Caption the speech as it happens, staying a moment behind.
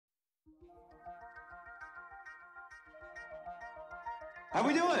How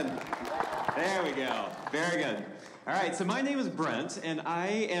we doing? There we go. Very good. All right, so my name is Brent, and I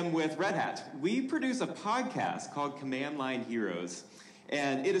am with Red Hat. We produce a podcast called Command Line Heroes,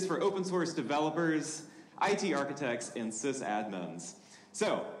 and it is for open source developers, IT architects, and sysadmins.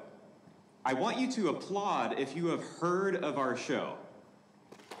 So, I want you to applaud if you have heard of our show.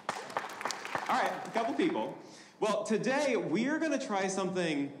 All right, a couple people. Well, today we are going to try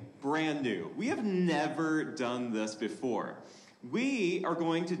something brand new. We have never done this before. We are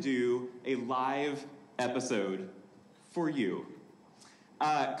going to do a live episode for you.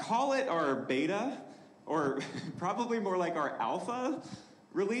 Call it our beta, or probably more like our alpha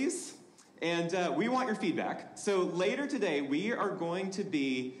release. And we want your feedback. So later today, we are going to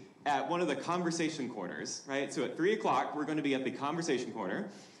be at one of the conversation corners, right? So at 3 o'clock, we're going to be at the conversation corner.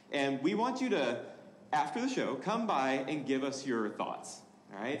 And we want you to, after the show, come by and give us your thoughts,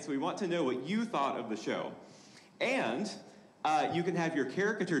 all right? So we want to know what you thought of the show. And you can have your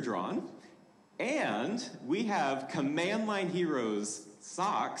caricature drawn. And we have Command Line Heroes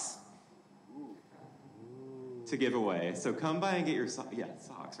socks to give away. So come by and get your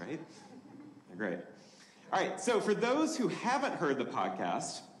socks, right? Great. All right, so for those who haven't heard the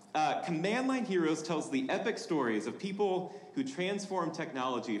podcast, Command Line Heroes tells the epic stories of people who transform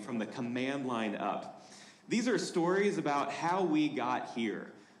technology from the command line up. These are stories about how we got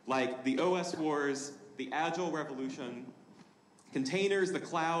here, like the OS wars, the Agile revolution, containers, the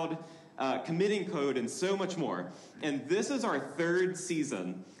cloud, committing code, and so much more. And this is our third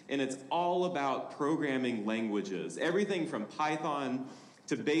season, and it's all about programming languages. Everything from Python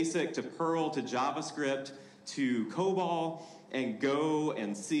to BASIC to Perl to JavaScript to COBOL and Go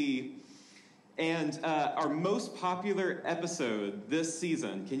and C. And our most popular episode this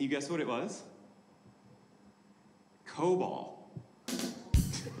season, can you guess what it was? COBOL.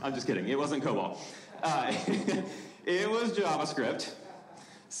 I'm just kidding, it wasn't COBOL. It was JavaScript.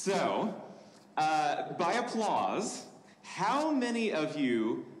 So, by applause, how many of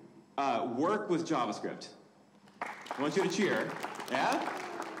you work with JavaScript? I want you to cheer. Yeah?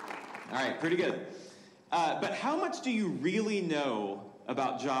 All right, pretty good. But how much do you really know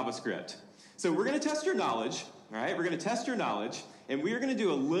about JavaScript? So we're going to test your knowledge, all right? We're going to test your knowledge, and we are going to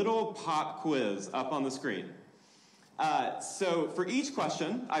do a little pop quiz up on the screen. So for each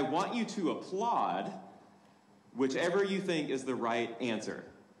question, I want you to applaud whichever you think is the right answer,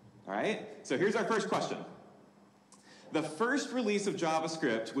 all right? So here's our first question. The first release of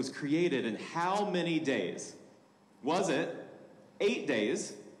JavaScript was created in how many days? Was it 8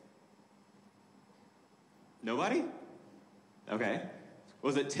 days? Nobody? Okay.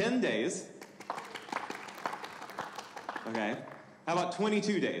 Was it 10 days? Okay. How about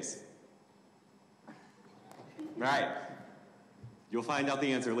 22 days? All right. You'll find out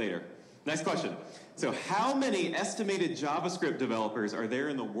the answer later. Next question. So how many estimated JavaScript developers are there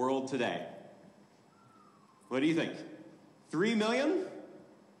in the world today? What do you think? 3 million?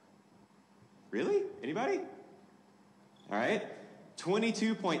 Really? Anybody? All right.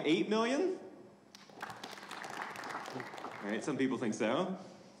 22.8 million? All right, some people think so.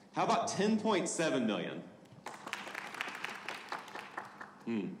 How about 10.7 million?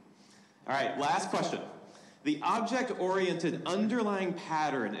 All right, last question. The object-oriented underlying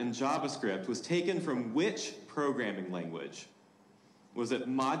pattern in JavaScript was taken from which programming language? Was it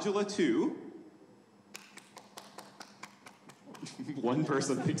Modula 2? One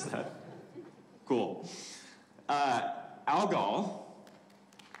person thinks that. Cool. Algol?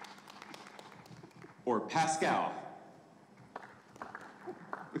 Or Pascal?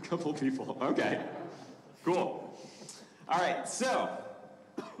 A couple people. Okay. Cool. All right, so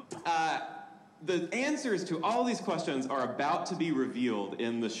the answers to all these questions are about to be revealed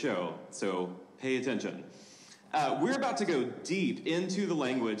in the show, so pay attention. We're about to go deep into the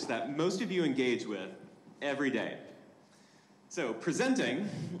language that most of you engage with every day. So, presenting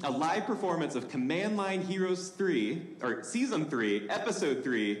a live performance of Command Line Heroes 3, or Season 3, Episode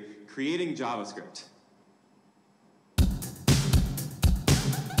 3, Creating JavaScript.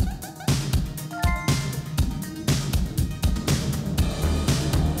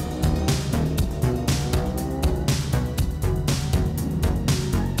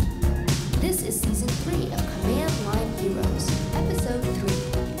 This is Season 3 of Command Line Heroes, Episode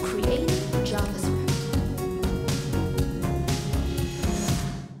 3, Creating JavaScript.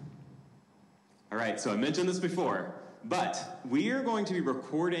 All right, so I mentioned this before, but we are going to be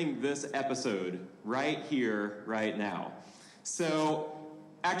recording this episode right here, right now. So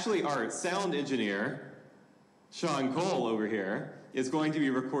actually our sound engineer, Sean Cole over here, is going to be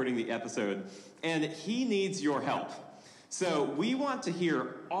recording the episode, and he needs your help. So we want to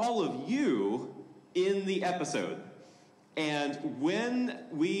hear all of you in the episode. And when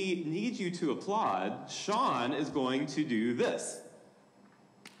we need you to applaud, Sean is going to do this.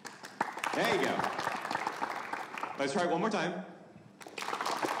 There you go. Let's try it one more time.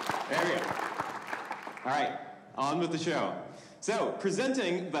 There we go. All right, on with the show. So,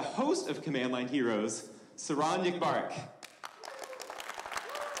 presenting the host of Command Line Heroes, Saron Yitbarek.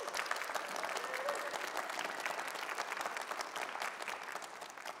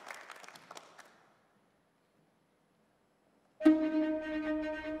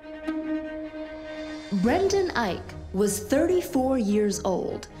 Brendan Eich was 34 years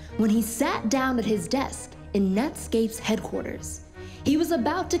old when he sat down at his desk in Netscape's headquarters. He was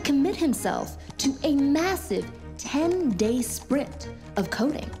about to commit himself to a massive 10-day sprint of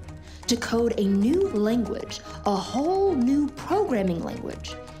coding, to code a new language, a whole new programming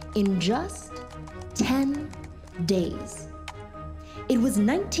language, in just 10 days. It was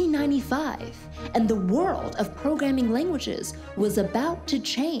 1995, and the world of programming languages was about to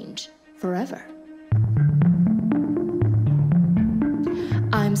change forever.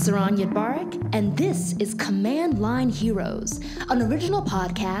 I'm Saron Yitbarek, and this is Command Line Heroes, an original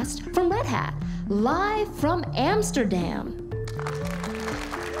podcast from Red Hat, live from Amsterdam.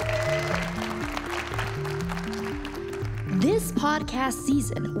 This podcast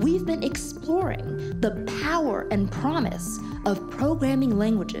season, we've been exploring the power and promise of programming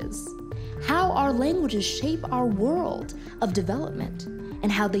languages, how our languages shape our world of development,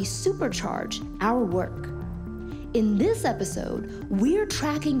 and how they supercharge our work. In this episode, we're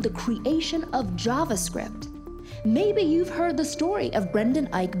tracking the creation of JavaScript. Maybe you've heard the story of Brendan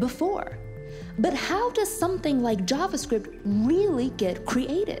Eich before, but how does something like JavaScript really get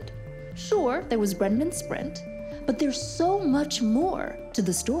created? Sure, there was Brendan's sprint, but there's so much more to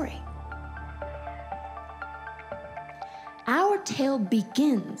the story. Our tale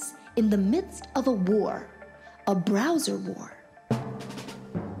begins in the midst of a war, a browser war.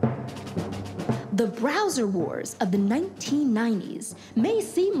 The browser wars of the 1990s may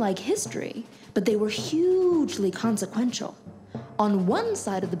seem like history, but they were hugely consequential. On one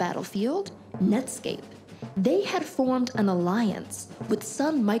side of the battlefield, Netscape. They had formed an alliance with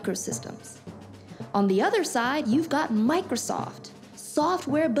Sun Microsystems. On the other side, you've got Microsoft,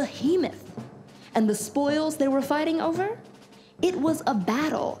 software behemoth. And the spoils they were fighting over? It was a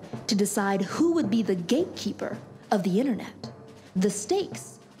battle to decide who would be the gatekeeper of the internet. The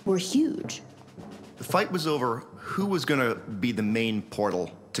stakes were huge. The fight was over who was going to be the main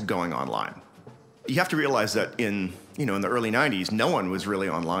portal to going online. You have to realize that in the early 90s, no one was really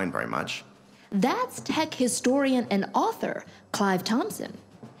online very much. That's tech historian and author Clive Thompson.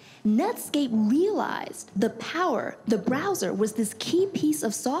 Netscape realized the browser was this key piece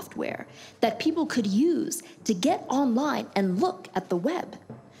of software that people could use to get online and look at the web.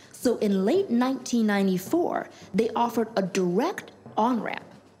 So in late 1994, they offered a direct on-ramp.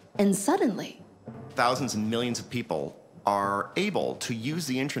 And suddenly, thousands and millions of people are able to use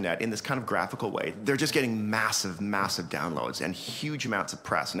the internet in this kind of graphical way. They're just getting massive downloads and huge amounts of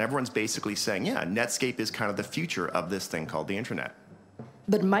press. And everyone's basically saying, yeah, Netscape is kind of the future of this thing called the internet.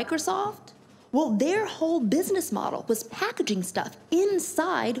 But Microsoft? Well, their whole business model was packaging stuff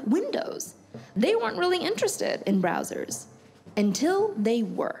inside Windows. They weren't really interested in browsers. Until they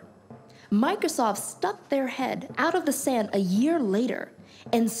were. Microsoft stuck their head out of the sand a year later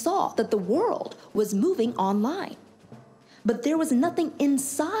and saw that the world was moving online. But there was nothing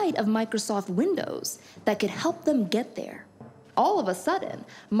inside of Microsoft Windows that could help them get there. All of a sudden,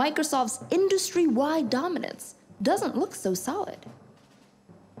 Microsoft's industry-wide dominance doesn't look so solid.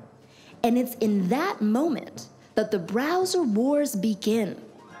 And it's in that moment that the browser wars begin.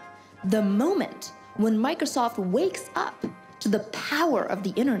 The moment when Microsoft wakes up to the power of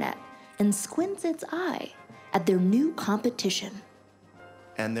the internet and squints its eye at their new competition.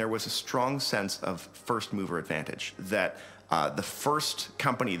 And there was a strong sense of first mover advantage, that the first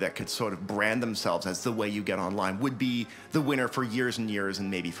company that could sort of brand themselves as the way you get online would be the winner for years and years and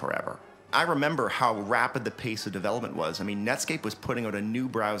maybe forever. I remember how rapid the pace of development was. I mean, Netscape was putting out a new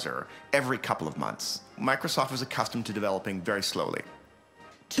browser every couple of months. Microsoft was accustomed to developing very slowly.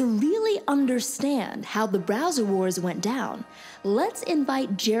 To really understand how the browser wars went down, let's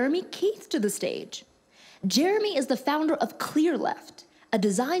invite Jeremy Keith to the stage. Jeremy is the founder of ClearLeft, a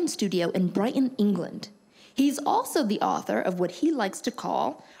design studio in Brighton, England. He's also the author of what he likes to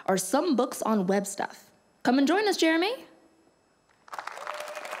call our Some Books on Web Stuff. Come and join us, Jeremy.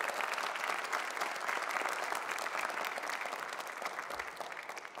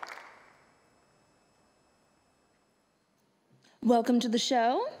 Welcome to the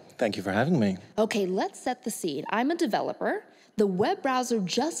show. Thank you for having me. Okay, let's set the scene. I'm a developer. The web browser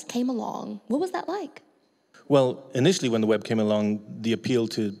just came along. What was that like? Well, initially when the web came along, the appeal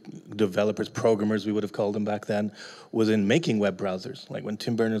to developers, programmers, we would have called them back then, was in making web browsers. Like when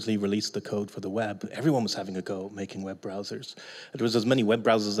Tim Berners-Lee released the code for the web, everyone was having a go making web browsers. There was as many web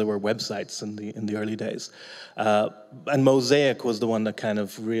browsers as there were websites in the early days. And Mosaic was the one that kind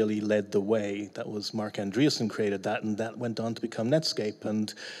of really led the way. That was Mark Andreessen created that, and that went on to become Netscape.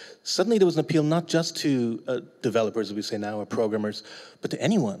 And suddenly there was an appeal not just to developers, as we say now, or programmers, but to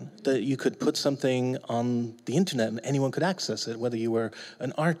anyone. That you could put something on the internet and anyone could access it, whether you were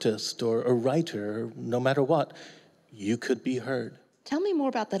an artist or a writer, no matter what, you could be heard. Tell me more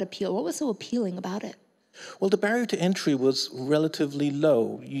about that appeal. What was so appealing about it? Well, the barrier to entry was relatively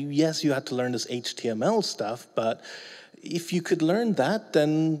low. Yes, you had to learn this HTML stuff, but if you could learn that,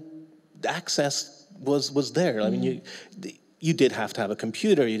 then access was there. I mean, you did have to have a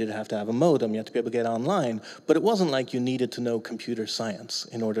computer, you did have to have a modem, you had to be able to get online, but it wasn't like you needed to know computer science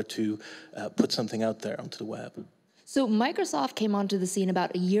in order to put something out there onto the web. So Microsoft came onto the scene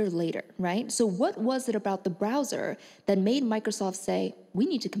about a year later, right? So what was it about the browser that made Microsoft say, we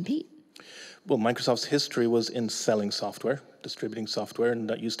need to compete? Well, Microsoft's history was in selling software, distributing software, and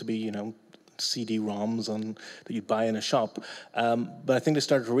that used to be, CD-ROMs that you'd buy in a shop. But I think they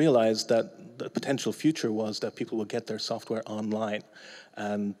started to realize that the potential future was that people would get their software online.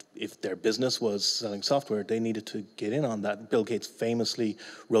 And if their business was selling software, they needed to get in on that. Bill Gates famously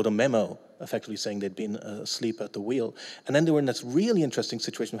wrote a memo effectively saying they'd been asleep at the wheel. And then they were in this really interesting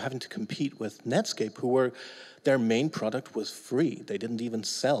situation of having to compete with Netscape, their main product was free. They didn't even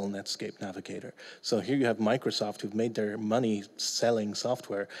sell Netscape Navigator. So here you have Microsoft, who've made their money selling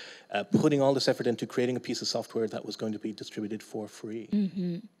software, putting all this effort into creating a piece of software that was going to be distributed for free.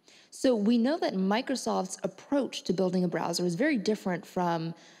 Mm-hmm. So we know that Microsoft's approach to building a browser is very different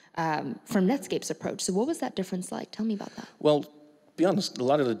from Netscape's approach. So what was that difference like? Tell me about that. Well, to be honest, a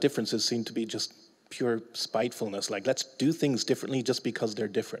lot of the differences seem to be just pure spitefulness, like let's do things differently just because they're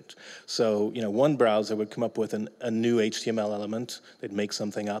different. So, one browser would come up with a new HTML element, they'd make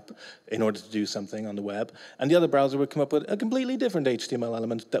something up in order to do something on the web, and the other browser would come up with a completely different HTML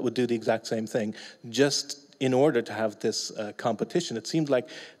element that would do the exact same thing, just in order to have this competition. It seemed like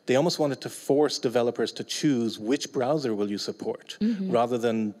they almost wanted to force developers to choose which browser will you support, rather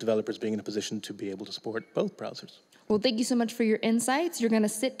than developers being in a position to be able to support both browsers. Well, thank you so much for your insights. You're going to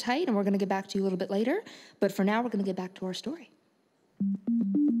sit tight, and we're going to get back to you a little bit later. But for now, we're going to get back to our story.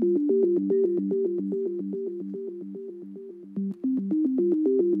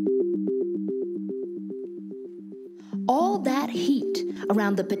 All that heat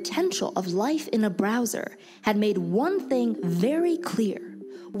around the potential of life in a browser had made one thing very clear.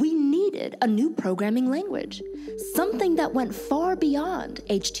 We needed a new programming language, something that went far beyond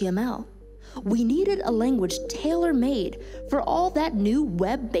HTML. We needed a language tailor-made for all that new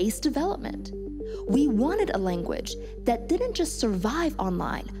web-based development. We wanted a language that didn't just survive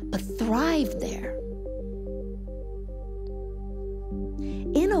online, but thrived there.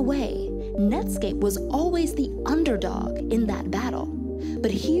 In a way, Netscape was always the underdog in that battle.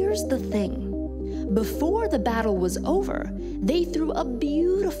 But here's the thing. Before the battle was over, they threw a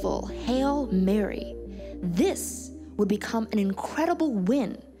beautiful Hail Mary. This would become an incredible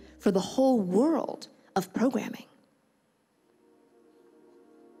win for the whole world of programming.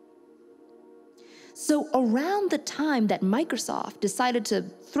 So around the time that Microsoft decided to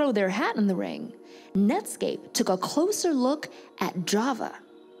throw their hat in the ring, Netscape took a closer look at Java.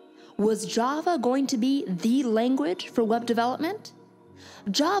 Was Java going to be the language for web development?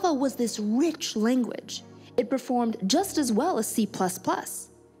 Java was this rich language. It performed just as well as C++,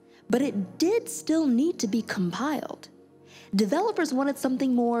 but it did still need to be compiled. Developers wanted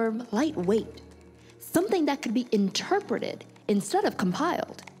something more lightweight, something that could be interpreted instead of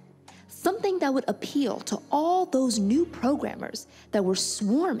compiled, something that would appeal to all those new programmers that were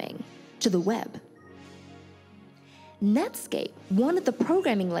swarming to the web. Netscape wanted the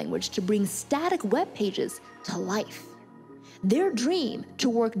programming language to bring static web pages to life. Their dream to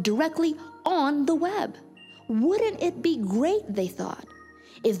work directly on the web. Wouldn't it be great, they thought,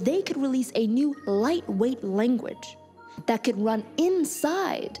 if they could release a new lightweight language that could run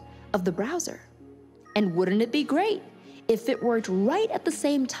inside of the browser? And wouldn't it be great if it worked right at the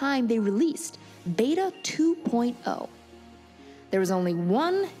same time they released Beta 2.0? There was only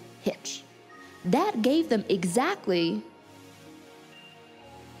one hitch. That gave them exactly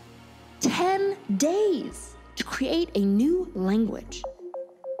 10 days to create a new language.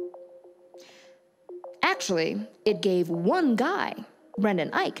 Actually, it gave one guy,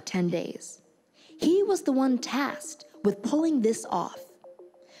 Brendan Eich, 10 days. He was the one tasked with pulling this off.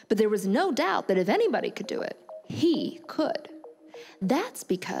 But there was no doubt that if anybody could do it, he could. That's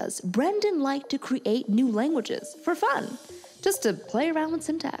because Brendan liked to create new languages for fun, just to play around with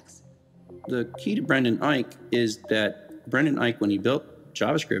syntax. The key to Brendan Eich is that Brendan Eich, when he built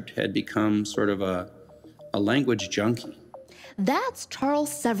JavaScript, had become sort of a language junkie. That's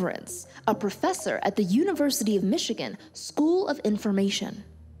Charles Severance, a professor at the University of Michigan School of Information.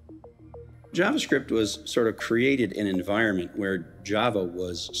 JavaScript was sort of created an environment where Java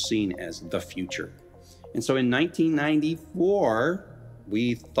was seen as the future. And so in 1994,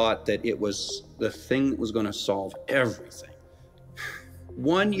 we thought that it was the thing that was going to solve everything.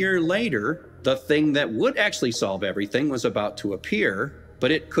 1 year later, the thing that would actually solve everything was about to appear,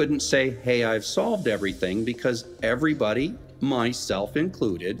 but it couldn't say, hey, I've solved everything, because everybody, myself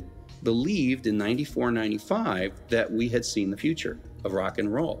included, believed in 94, 95 that we had seen the future of rock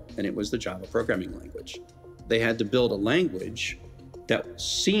and roll, and it was the Java programming language. They had to build a language that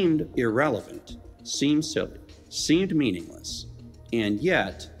seemed irrelevant, seemed silly, seemed meaningless, and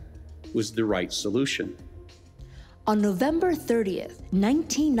yet was the right solution. On November 30th,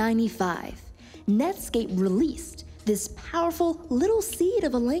 1995, Netscape released this powerful little seed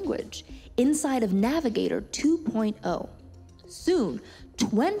of a language inside of Navigator 2.0. Soon,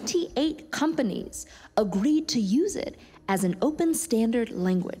 28 companies agreed to use it as an open standard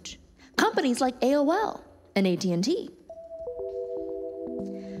language. Companies like AOL and AT&T.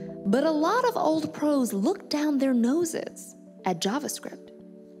 But a lot of old pros looked down their noses at JavaScript.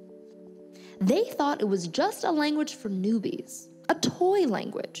 They thought it was just a language for newbies, a toy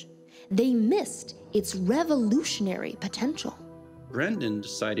language. They missed its revolutionary potential. Brendan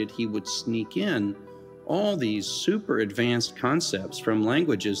decided he would sneak in all these super advanced concepts from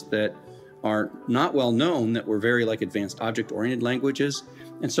languages that are not well known, that were very like advanced object-oriented languages.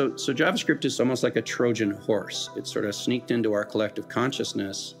 And so JavaScript is almost like a Trojan horse. It sort of sneaked into our collective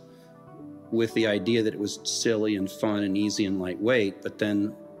consciousness with the idea that it was silly and fun and easy and lightweight, but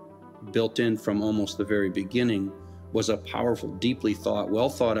then built in from almost the very beginning was a powerful, deeply thought, well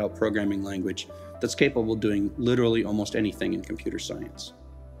thought out programming language that's capable of doing literally almost anything in computer science.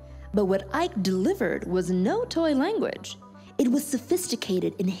 But what Ike delivered was no toy language. It was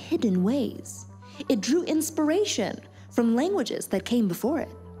sophisticated in hidden ways. It drew inspiration from languages that came before it.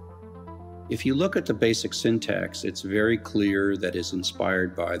 If you look at the basic syntax, it's very clear that it's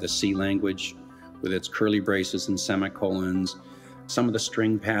inspired by the C language with its curly braces and semicolons. Some of the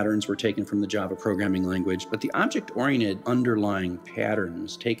string patterns were taken from the Java programming language, but the object-oriented underlying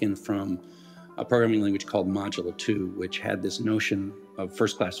patterns taken from a programming language called Modula 2, which had this notion of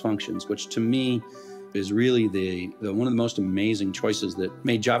first-class functions, which to me is really one of the most amazing choices that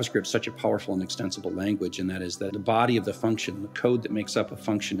made JavaScript such a powerful and extensible language, and that is that the body of the function, the code that makes up a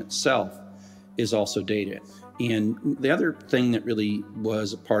function itself, is also data. And the other thing that really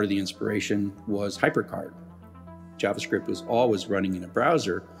was a part of the inspiration was HyperCard. JavaScript was always running in a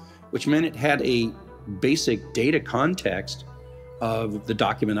browser, which meant it had a basic data context of the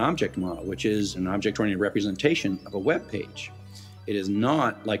document object model, which is an object-oriented representation of a web page. It is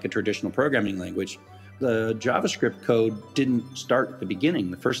not like a traditional programming language. The JavaScript code didn't start at the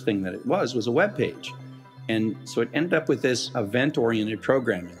beginning. The first thing that it was a web page. And so it ended up with this event-oriented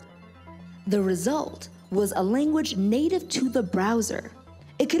programming. The result was a language native to the browser.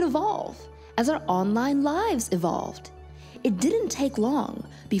 It could evolve as our online lives evolved. It didn't take long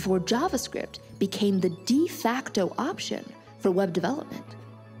before JavaScript became the de facto option for web development.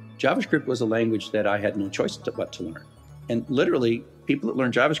 JavaScript was a language that I had no choice but to learn. And literally, people that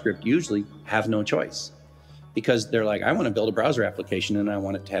learn JavaScript usually have no choice because they're like, I want to build a browser application and I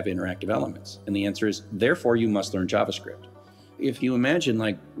want it to have interactive elements. And the answer is, therefore, you must learn JavaScript. If you imagine,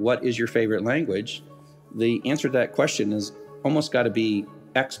 like, what is your favorite language? The answer to that question is almost got to be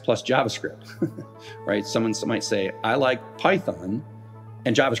X plus JavaScript, right? Someone might say, I like Python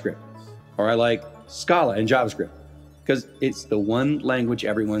and JavaScript, or I like Scala and JavaScript, because it's the one language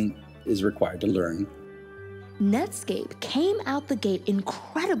everyone is required to learn. Netscape came out the gate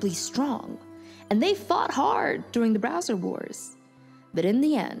incredibly strong, and they fought hard during the browser wars. But in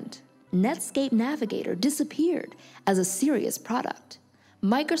the end, Netscape Navigator disappeared as a serious product.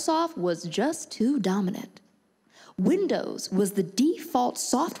 Microsoft was just too dominant. Windows was the default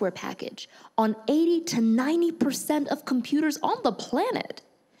software package on 80 to 90% of computers on the planet.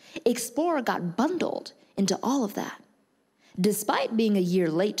 Explorer got bundled into all of that. Despite being a year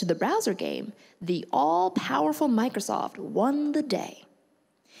late to the browser game, the all-powerful Microsoft won the day.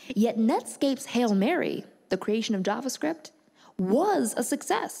 Yet Netscape's Hail Mary, the creation of JavaScript, was a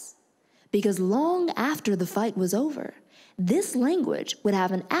success. Because long after the fight was over, this language would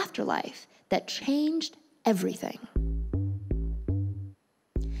have an afterlife that changed everything.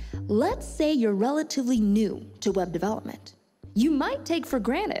 Let's say you're relatively new to web development. You might take for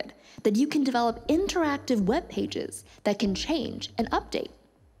granted that you can develop interactive web pages that can change and update.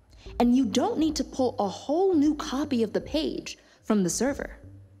 And you don't need to pull a whole new copy of the page from the server.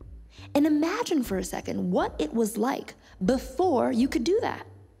 And imagine for a second what it was like before you could do that,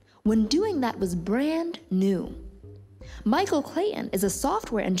 when doing that was brand new. Michael Clayton is a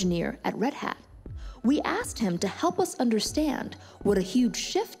software engineer at Red Hat. We asked him to help us understand what a huge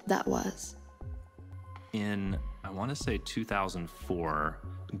shift that was. In, I want to say 2004,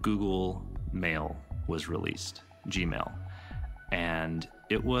 Google Mail was released, Gmail. And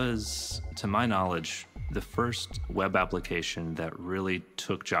it was, to my knowledge, the first web application that really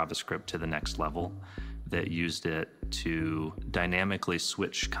took JavaScript to the next level, that used it to dynamically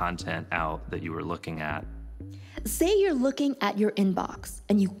switch content out that you were looking at. Say you're looking at your inbox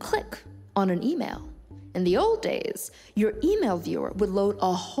and you click on an email. In the old days, your email viewer would load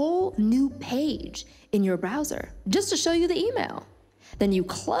a whole new page in your browser just to show you the email. Then you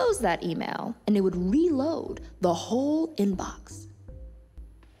close that email and it would reload the whole inbox.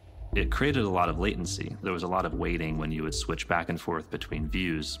 It created a lot of latency. There was a lot of waiting when you would switch back and forth between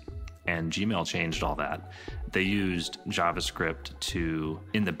views, and Gmail changed all that. They used JavaScript to,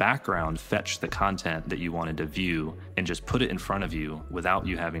 in the background, fetch the content that you wanted to view and just put it in front of you without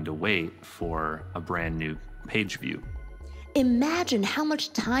you having to wait for a brand new page view. Imagine how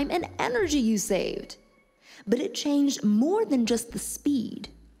much time and energy you saved. But it changed more than just the speed.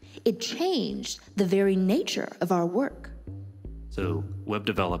 It changed the very nature of our work. So web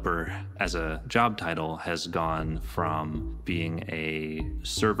developer as a job title has gone from being a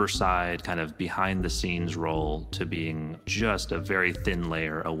server-side, kind of behind-the-scenes role to being just a very thin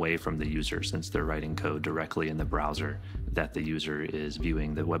layer away from the user, since they're writing code directly in the browser that the user is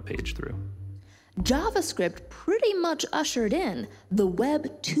viewing the web page through. JavaScript pretty much ushered in the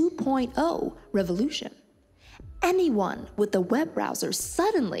Web 2.0 revolution. Anyone with a web browser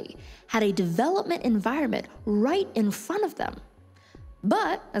suddenly had a development environment right in front of them.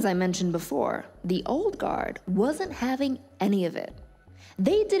 But, as I mentioned before, the old guard wasn't having any of it.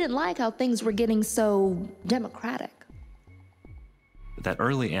 They didn't like how things were getting so democratic. That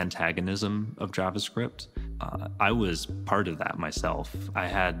early antagonism of JavaScript, I was part of that myself. I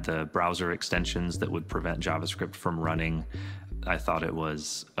had the browser extensions that would prevent JavaScript from running. I thought it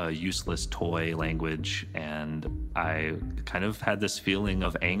was a useless toy language, and I kind of had this feeling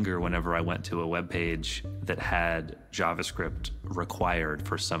of anger whenever I went to a web page that had JavaScript required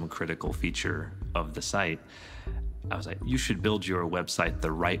for some critical feature of the site. I was like, you should build your website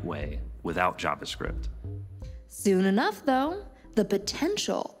the right way without JavaScript. Soon enough, though, the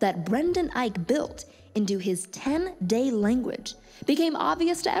potential that Brendan Eich built into his 10-day language became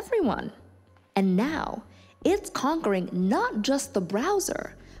obvious to everyone. And now, it's conquering not just the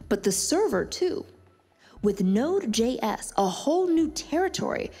browser, but the server too. With Node.js, a whole new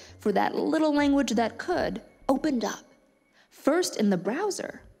territory for that little language that could opened up. First in the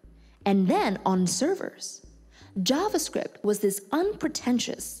browser, and then on servers. JavaScript was this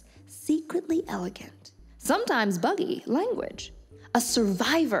unpretentious, secretly elegant, sometimes buggy language. A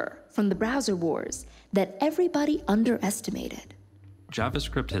survivor from the browser wars that everybody underestimated.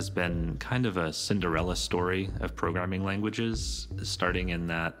 JavaScript has been kind of a Cinderella story of programming languages, starting in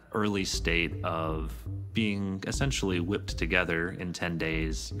that early state of being essentially whipped together in 10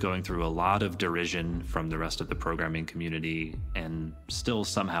 days, going through a lot of derision from the rest of the programming community, and still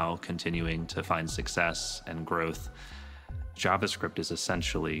somehow continuing to find success and growth. JavaScript is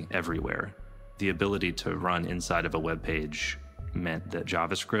essentially everywhere. The ability to run inside of a web page meant that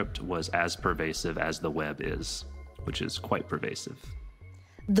JavaScript was as pervasive as the web is, which is quite pervasive.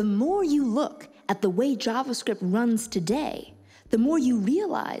 The more you look at the way JavaScript runs today, the more you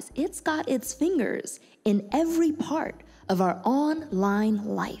realize it's got its fingers in every part of our online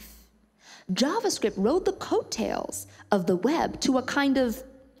life. JavaScript rode the coattails of the web to a kind of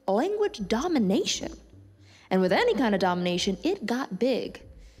language domination. And with any kind of domination, it got big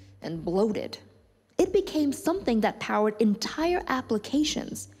and bloated. It became something that powered entire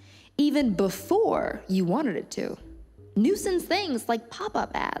applications, even before you wanted it to. Nuisance things like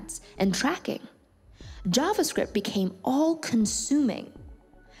pop-up ads and tracking. JavaScript became all-consuming.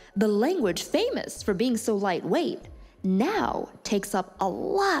 The language famous for being so lightweight now takes up a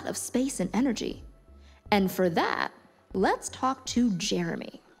lot of space and energy. And for that, let's talk to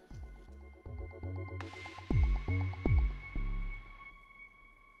Jeremy.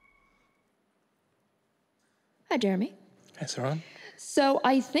 Hi, Jeremy. Hi, Saron. So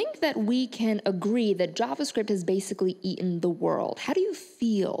I think that we can agree that JavaScript has basically eaten the world. How do you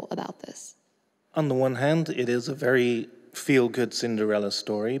feel about this? On the one hand, it is a very feel-good Cinderella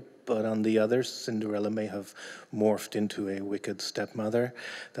story, but on the other, Cinderella may have morphed into a wicked stepmother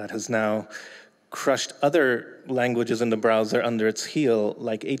that has now crushed other languages in the browser under its heel,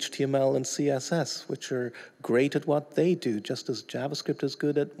 like HTML and CSS, which are great at what they do, just as JavaScript is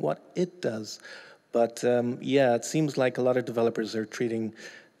good at what it does. But yeah, it seems like a lot of developers are treating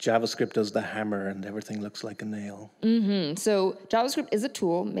JavaScript as the hammer and everything looks like a nail. So JavaScript is a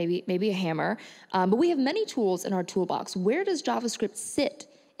tool, maybe a hammer, but we have many tools in our toolbox. Where does JavaScript sit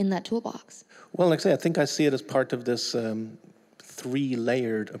in that toolbox? Well, like I say, I think I see it as part of this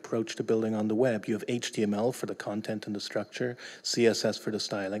three-layered approach to building on the web. You have HTML for the content and the structure, CSS for the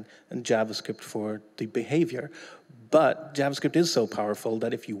styling, and JavaScript for the behavior. But JavaScript is so powerful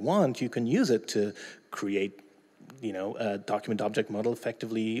that if you want, you can use it to create a document object model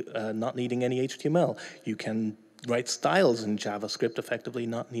effectively not needing any HTML. You can write styles in JavaScript effectively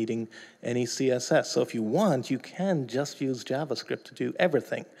not needing any CSS. So if you want, you can just use JavaScript to do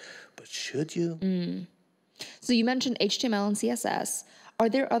everything. But should you? So you mentioned HTML and CSS. Are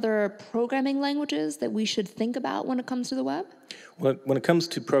there other programming languages that we should think about when it comes to the web? Well, when it comes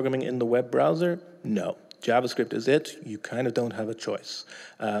to programming in the web browser, no. JavaScript is it. You kind of don't have a choice.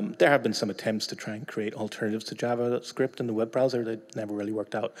 There have been some attempts to try and create alternatives to JavaScript in the web browser that never really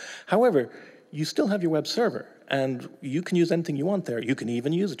worked out. However, you still have your web server, and you can use anything you want there. You can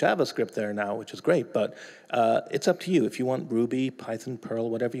even use JavaScript there now, which is great, but it's up to you. If you want Ruby, Python, Perl,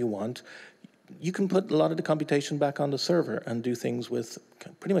 whatever you want, you can put a lot of the computation back on the server and do things with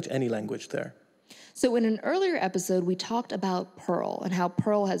pretty much any language there. So in an earlier episode, we talked about Perl and how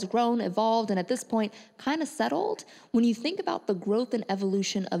Perl has grown, evolved, and at this point kind of settled. When you think about the growth and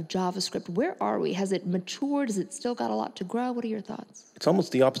evolution of JavaScript, where are we? Has it matured? Has it still got a lot to grow? What are your thoughts? It's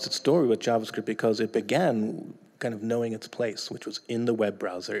almost the opposite story with JavaScript because it began kind of knowing its place, which was in the web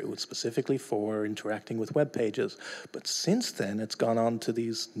browser. It was specifically for interacting with web pages. But since then, it's gone on to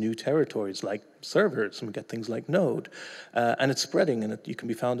these new territories like servers, and we get things like Node. And it's spreading, and you can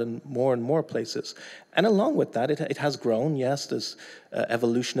be found in more and more places. And along with that, it has grown. Yes, there's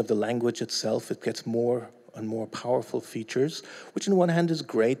evolution of the language itself. It gets more and more powerful features, which on one hand is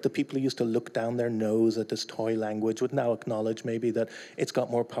great. The people who used to look down their nose at this toy language would now acknowledge maybe that it's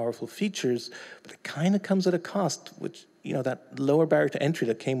got more powerful features, but it kind of comes at a cost, which, that lower barrier to entry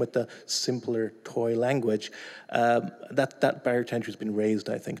that came with the simpler toy language, that barrier to entry has been raised,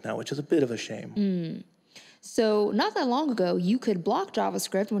 I think, now, which is a bit of a shame. So not that long ago, you could block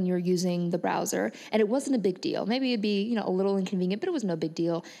JavaScript when you're using the browser, and it wasn't a big deal. Maybe it'd be, a little inconvenient, but it was no big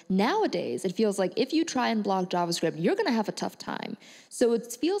deal. Nowadays, it feels like if you try and block JavaScript, you're going to have a tough time. So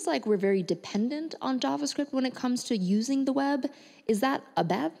it feels like we're very dependent on JavaScript when it comes to using the web. Is that a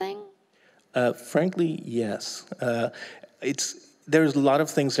bad thing? Frankly, yes. There's a lot of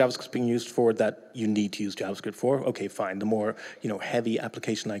things JavaScript's being used for that you need to use JavaScript for. Okay, fine. The more, heavy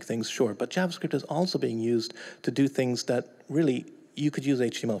application-like things, sure. But JavaScript is also being used to do things that really you could use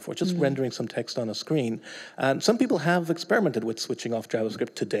HTML for, just rendering some text on a screen. And some people have experimented with switching off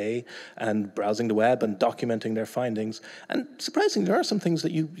JavaScript today and browsing the web and documenting their findings. And surprisingly, there are some things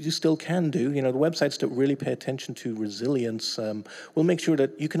that you still can do. The websites that really pay attention to resilience will make sure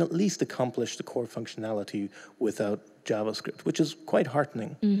that you can at least accomplish the core functionality without JavaScript, which is quite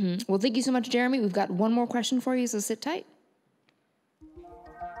heartening. Well, thank you so much, Jeremy. We've got one more question for you, so sit tight.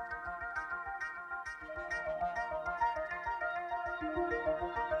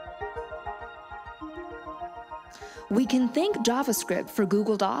 We can thank JavaScript for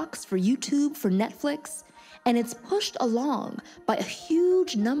Google Docs, for YouTube, for Netflix, and it's pushed along by a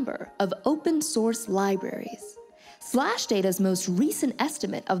huge number of open source libraries. Slashdata's most recent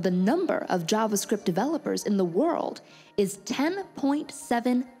estimate of the number of JavaScript developers in the world is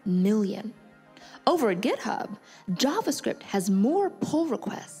 10.7 million. Over at GitHub, JavaScript has more pull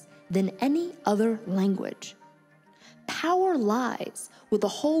requests than any other language. Power lies with a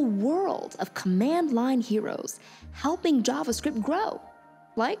whole world of command line heroes helping JavaScript grow,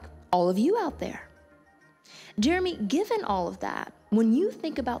 like all of you out there. Jeremy, given all of that, when you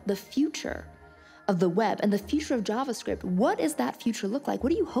think about the future of the web and the future of JavaScript, what does that future look like?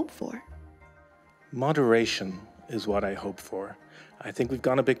 What do you hope for? Moderation is what I hope for. I think we've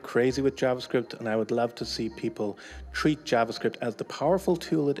gone a bit crazy with JavaScript, and I would love to see people treat JavaScript as the powerful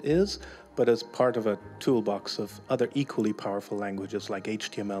tool it is, but as part of a toolbox of other equally powerful languages like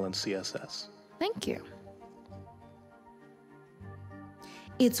HTML and CSS. Thank you.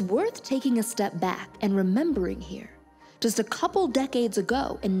 It's worth taking a step back and remembering here. Just a couple decades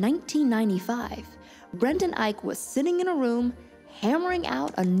ago, in 1995, Brendan Eich was sitting in a room hammering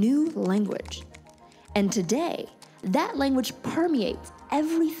out a new language. And today, that language permeates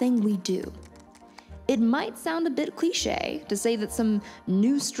everything we do. it might sound a bit cliche to say that some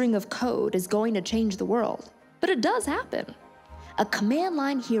new string of code is going to change the world, but it does happen. A command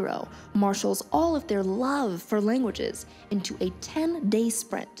line hero marshals all of their love for languages into a 10-day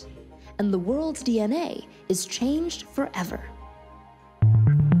sprint, and the world's DNA is changed forever.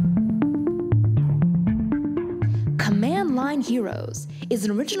 Command Line Heroes is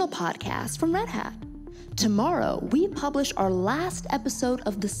an original podcast from Red Hat. Tomorrow, we publish our last episode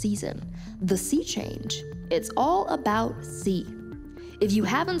of the season, The Sea Change. It's all about C. If you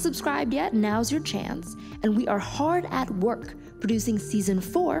haven't subscribed yet, now's your chance, and we are hard at work producing Season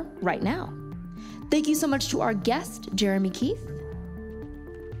 4 right now. Thank you so much to our guest, Jeremy Keith.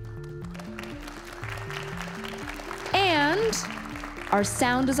 And our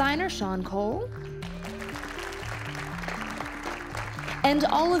sound designer, Sean Cole. And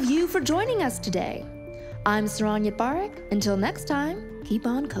all of you for joining us today. I'm Saron Yitbarek. Until next time, keep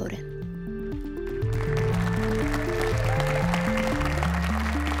on coding.